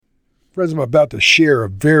Friends, I'm about to share a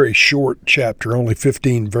very short chapter, only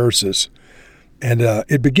 15 verses. And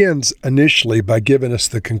it begins initially by giving us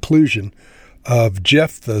the conclusion of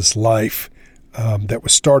Jephthah's life that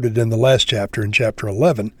was started in the last chapter, in chapter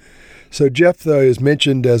 11. So Jephthah is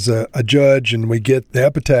mentioned as a judge, and we get the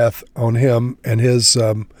epitaph on him and his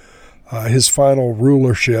final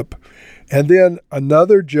rulership. And then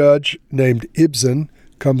another judge named Ibzan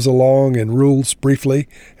comes along and rules briefly,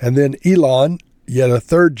 and then Elon, yet a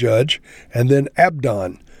third judge, and then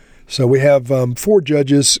Abdon. So we have 4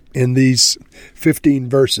 judges in these 15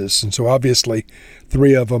 verses, and so obviously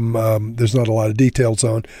 3 of them there's not a lot of details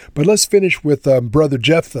on. But let's finish with Brother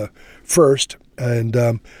Jephthah first,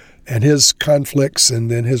 and his conflicts,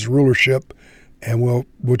 and then his rulership, and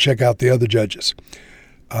we'll check out the other judges.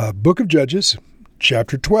 Book of Judges,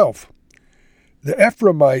 chapter 12. The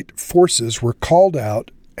Ephraimite forces were called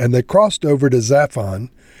out, and they crossed over to Zaphon,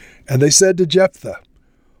 and they said to Jephthah,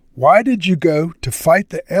 "Why did you go to fight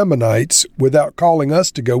the Ammonites without calling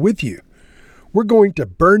us to go with you? We're going to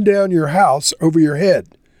burn down your house over your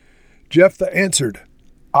head." Jephthah answered,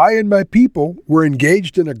 "I and my people were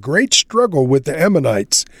engaged in a great struggle with the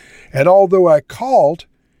Ammonites, and although I called,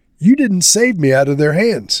 you didn't save me out of their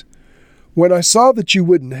hands. When I saw that you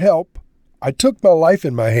wouldn't help, I took my life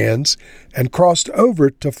in my hands and crossed over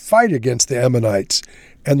to fight against the Ammonites,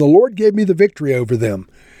 and the Lord gave me the victory over them.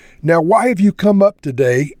 Now why have you come up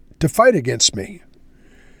today to fight against me?"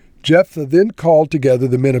 Jephthah then called together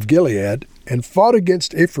the men of Gilead and fought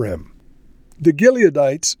against Ephraim. The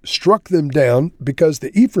Gileadites struck them down because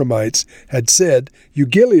the Ephraimites had said, "You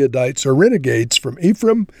Gileadites are renegades from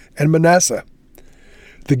Ephraim and Manasseh."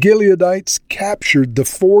 The Gileadites captured the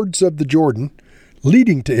fords of the Jordan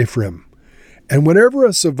leading to Ephraim. And whenever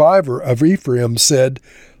a survivor of Ephraim said,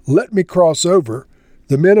 "Let me cross over,"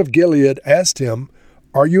 the men of Gilead asked him,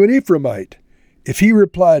 "Are you an Ephraimite?" If he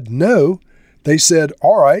replied no, they said,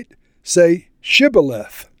 "All right, say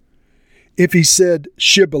Shibboleth." If he said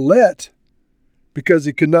Shibboleth, because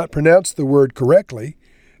he could not pronounce the word correctly,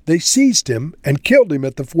 they seized him and killed him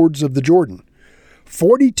at the fords of the Jordan.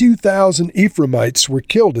 42,000 Ephraimites were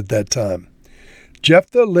killed at that time.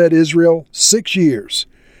 Jephthah led Israel 6 years.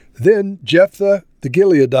 Then Jephthah the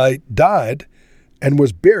Gileadite died and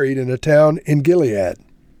was buried in a town in Gilead.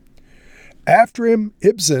 After him,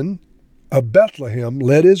 Ibzan of Bethlehem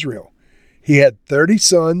led Israel. He had 30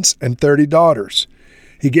 sons and 30 daughters.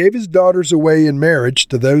 He gave his daughters away in marriage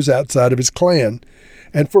to those outside of his clan,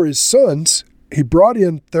 and for his sons he brought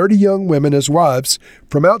in 30 young women as wives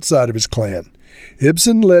from outside of his clan.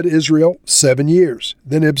 Ibzan led Israel 7 years.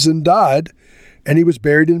 Then Ibzan died, and he was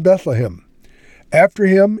buried in Bethlehem. After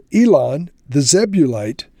him, Elon the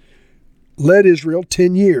Zebulite led Israel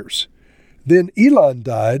 10 years. Then Elon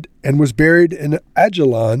died and was buried in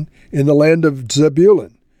Ajalon in the land of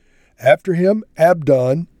Zebulun. After him,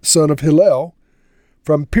 Abdon, son of Hillel,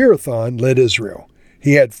 from Pirathon led Israel.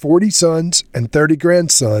 He had 40 sons and 30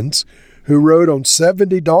 grandsons who rode on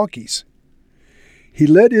 70 donkeys. He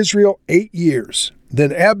led Israel 8 years.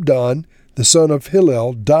 Then Abdon, the son of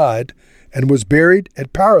Hillel, died and was buried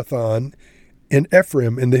at Pirathon in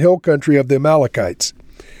Ephraim in the hill country of the Amalekites.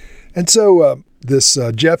 And so this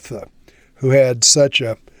Jephthah, who had such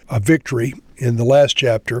a victory in the last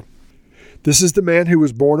chapter, this is the man who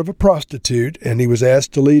was born of a prostitute, and he was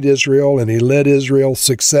asked to lead Israel, and he led Israel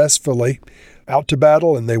successfully out to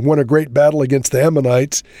battle, and they won a great battle against the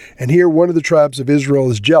Ammonites. And here one of the tribes of Israel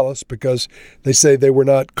is jealous because they say they were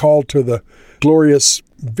not called to the glorious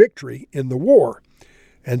victory in the war.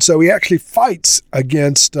 And so he actually fights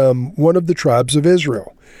against one of the tribes of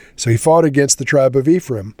Israel. So he fought against the tribe of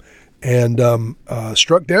Ephraim and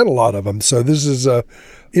struck down a lot of them. So this is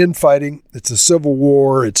infighting. It's a civil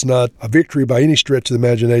war. It's not a victory by any stretch of the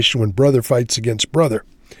imagination when brother fights against brother.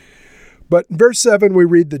 But in verse 7, we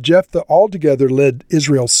read that Jephthah altogether led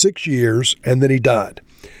Israel 6 years, and then he died.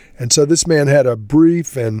 And so this man had a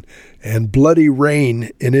brief and bloody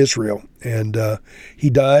reign in Israel. And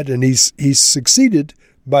he died, and he's succeeded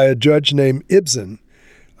by a judge named Ibzan.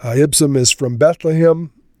 Ibzan is from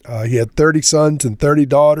Bethlehem. He had 30 sons and 30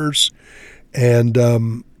 daughters, and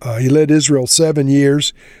he led Israel 7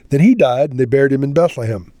 years. Then he died, and they buried him in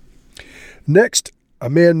Bethlehem. Next, a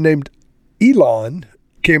man named Elon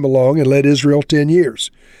came along and led Israel 10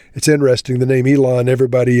 years. It's interesting, the name Elon,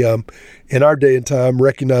 everybody in our day and time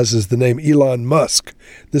recognizes the name Elon Musk.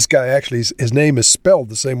 This guy actually, his name is spelled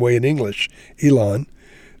the same way in English, Elon.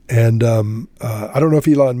 And I don't know if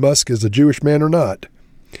Elon Musk is a Jewish man or not.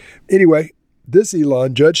 Anyway, this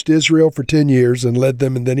Elon judged Israel for 10 years and led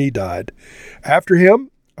them, and then he died. After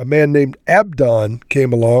him, a man named Abdon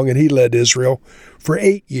came along, and he led Israel for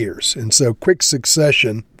 8 years. And so quick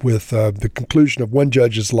succession with the conclusion of one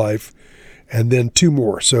judge's life and then 2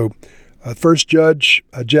 more. So first judge,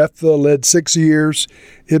 Jephthah, led 6 years.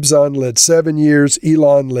 Ibzan led 7 years.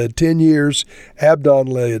 Elon led 10 years. Abdon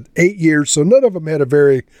led 8 years. So none of them had a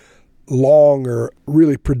very long or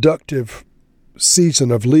really productive season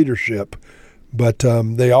of leadership, but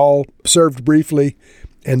they all served briefly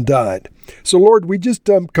and died. So, Lord, we just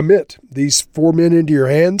commit these 4 men into your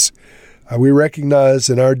hands. We recognize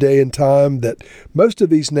in our day and time that most of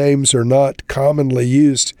these names are not commonly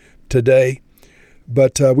used today,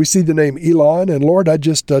 but we see the name Elon, and Lord, I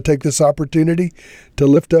just take this opportunity to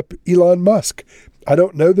lift up Elon Musk. I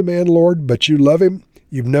don't know the man, Lord, but you love him.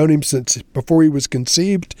 You've known him since before he was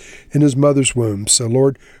conceived in his mother's womb. So,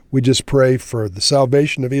 Lord, we just pray for the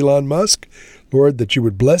salvation of Elon Musk, Lord, that you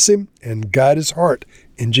would bless him and guide his heart.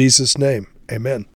 In Jesus' name, amen.